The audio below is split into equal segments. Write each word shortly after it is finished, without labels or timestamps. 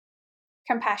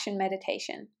Compassion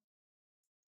meditation.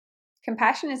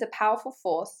 Compassion is a powerful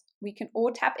force we can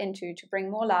all tap into to bring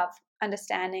more love,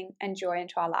 understanding, and joy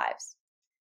into our lives.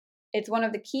 It's one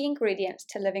of the key ingredients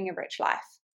to living a rich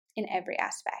life in every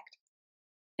aspect.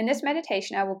 In this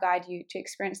meditation, I will guide you to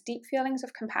experience deep feelings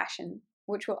of compassion,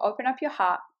 which will open up your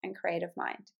heart and creative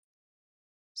mind.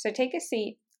 So take a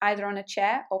seat either on a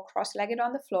chair or cross-legged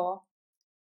on the floor.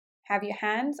 Have your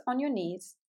hands on your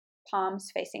knees,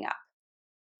 palms facing up.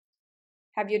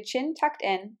 Have your chin tucked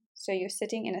in so you're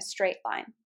sitting in a straight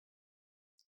line.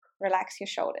 Relax your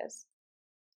shoulders.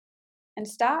 And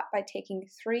start by taking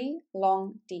 3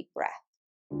 long, deep breaths.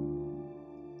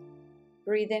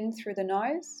 Breathe in through the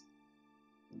nose.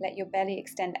 Let your belly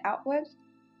extend outward.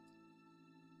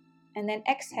 And then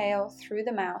exhale through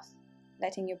the mouth,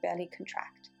 letting your belly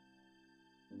contract.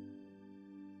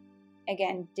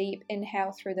 Again, deep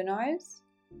inhale through the nose.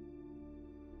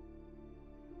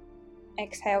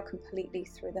 Exhale completely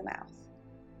through the mouth.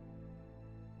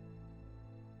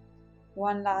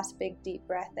 One last big deep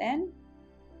breath in.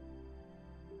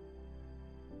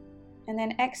 And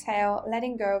then exhale,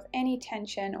 letting go of any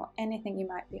tension or anything you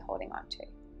might be holding on to.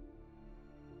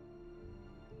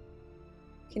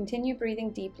 Continue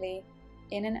breathing deeply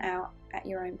in and out at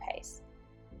your own pace.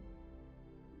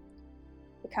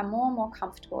 Become more and more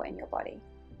comfortable in your body.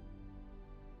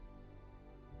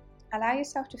 Allow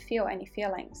yourself to feel any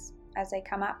feelings as they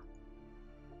come up,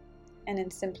 and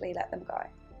then simply let them go.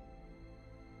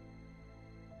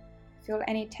 Feel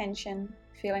any tension,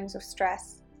 feelings of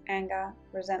stress, anger,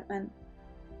 resentment.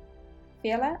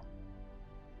 Feel it,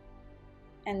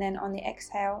 and then on the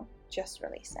exhale, just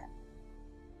release it.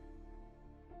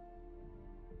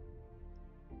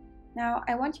 Now,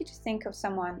 I want you to think of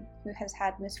someone who has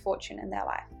had misfortune in their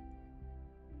life,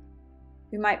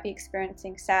 who might be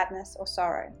experiencing sadness or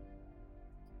sorrow.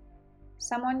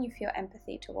 Someone you feel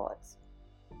empathy towards.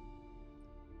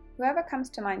 Whoever comes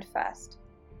to mind first.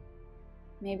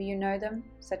 Maybe you know them,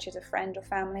 such as a friend or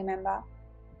family member.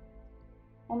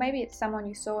 Or maybe it's someone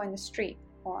you saw in the street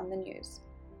or on the news.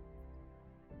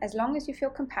 As long as you feel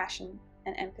compassion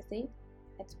and empathy,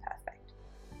 it's perfect.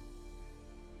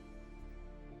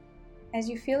 As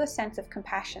you feel a sense of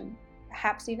compassion,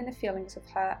 perhaps even the feelings of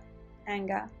hurt,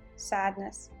 anger,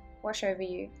 sadness wash over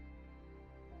you,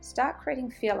 start creating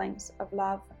feelings of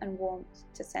love and warmth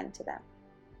to send to them.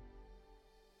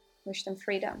 Wish them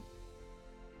freedom.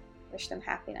 Wish them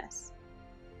happiness.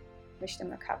 Wish them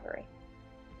recovery.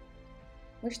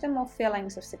 Wish them more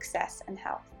feelings of success and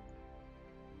health.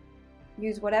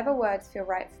 Use whatever words feel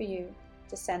right for you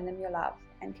to send them your love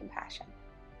and compassion.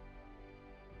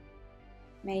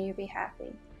 May you be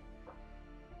happy.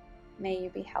 May you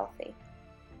be healthy.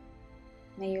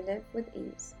 May you live with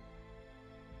ease.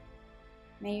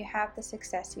 May you have the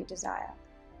success you desire.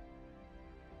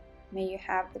 May you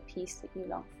have the peace that you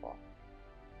long for.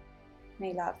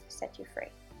 May love set you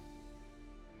free.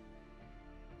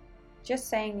 Just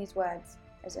saying these words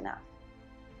is enough.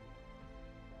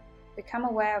 Become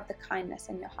aware of the kindness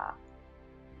in your heart.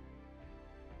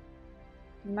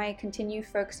 You may continue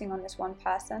focusing on this one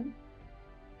person,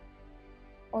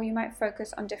 or you might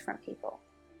focus on different people,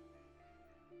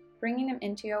 bringing them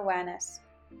into your awareness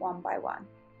one by one.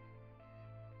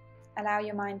 Allow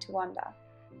your mind to wander.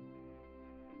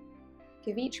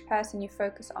 Give each person you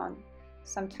focus on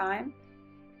some time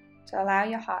to allow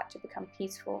your heart to become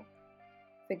peaceful,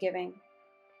 forgiving,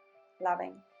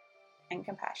 loving, and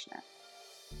compassionate.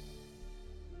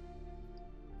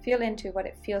 Feel into what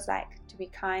it feels like to be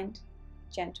kind,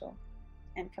 gentle,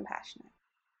 and compassionate.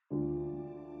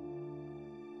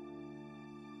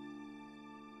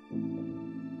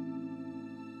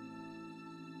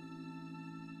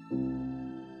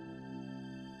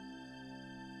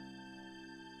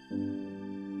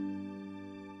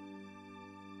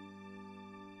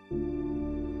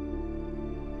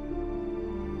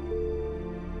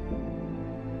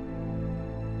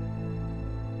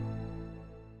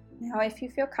 Now, if you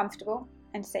feel comfortable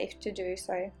and safe to do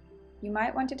so, you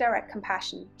might want to direct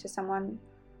compassion to someone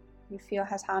you feel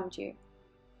has harmed you.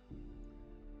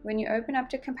 When you open up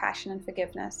to compassion and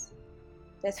forgiveness,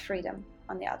 there's freedom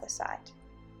on the other side.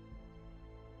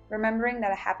 Remembering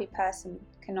that a happy person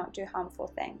cannot do harmful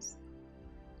things.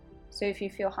 So if you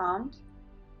feel harmed,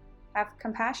 have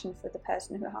compassion for the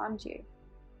person who harmed you.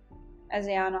 As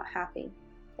they are not happy,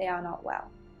 they are not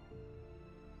well.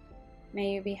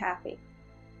 May you be happy.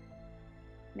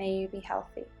 May you be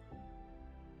healthy.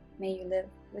 May you live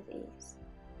with ease.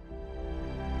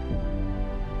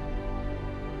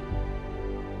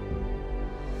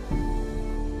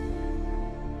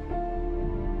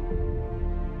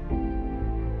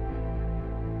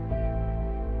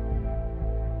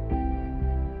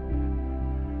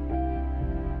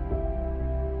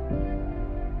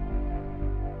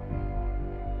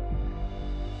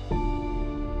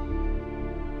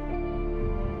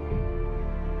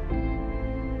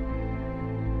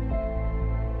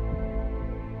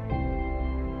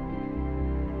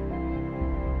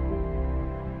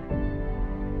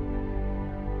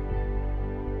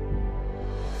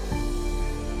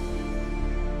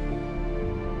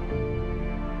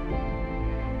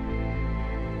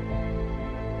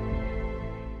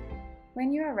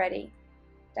 When you are ready,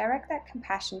 direct that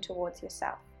compassion towards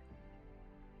yourself.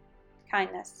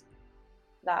 Kindness,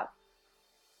 love,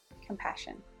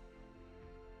 compassion,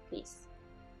 peace.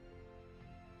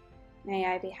 May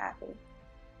I be happy.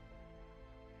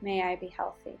 May I be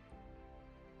healthy.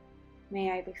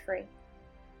 May I be free.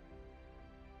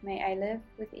 May I live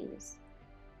with ease.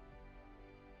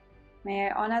 May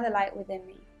I honor the light within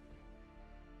me.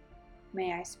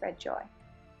 May I spread joy.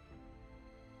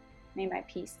 May my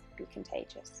peace be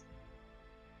contagious.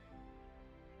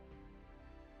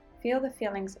 Feel the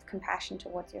feelings of compassion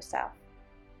towards yourself,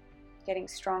 getting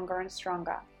stronger and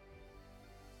stronger,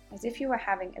 as if you were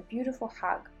having a beautiful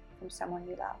hug from someone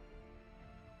you love.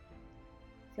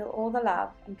 Feel all the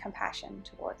love and compassion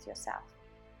towards yourself.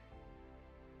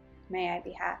 May I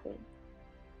be happy.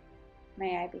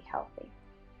 May I be healthy.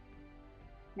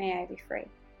 May I be free.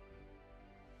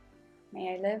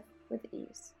 May I live with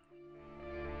ease.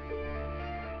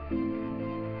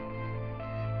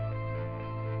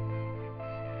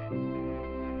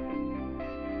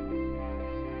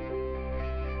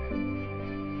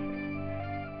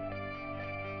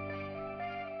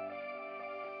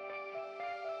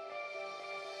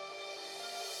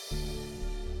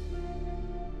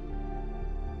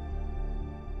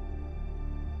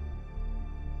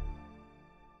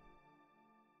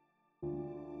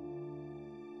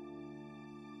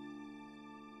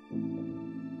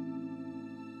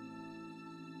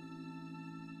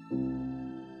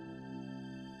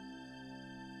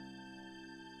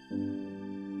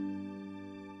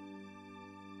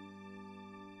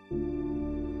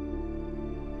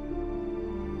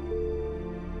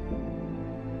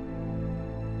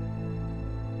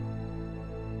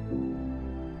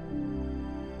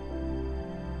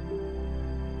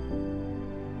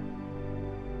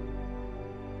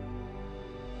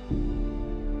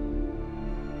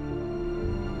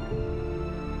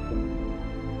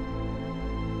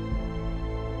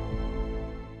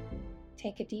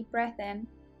 Take a deep breath in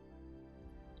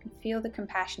and feel the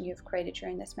compassion you have created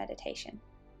during this meditation,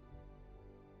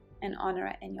 and honor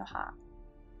it in your heart.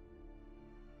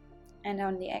 And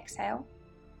on the exhale,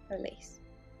 release.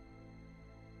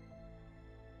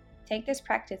 Take this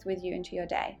practice with you into your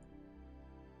day.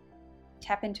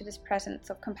 Tap into this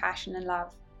presence of compassion and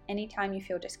love anytime you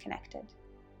feel disconnected.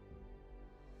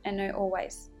 And know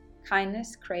always,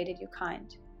 kindness created you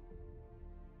kind.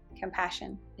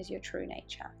 Compassion is your true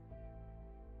nature.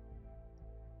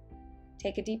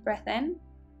 Take a deep breath in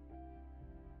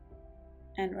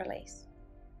and release.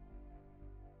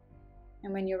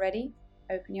 And when you're ready,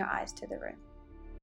 open your eyes to the room.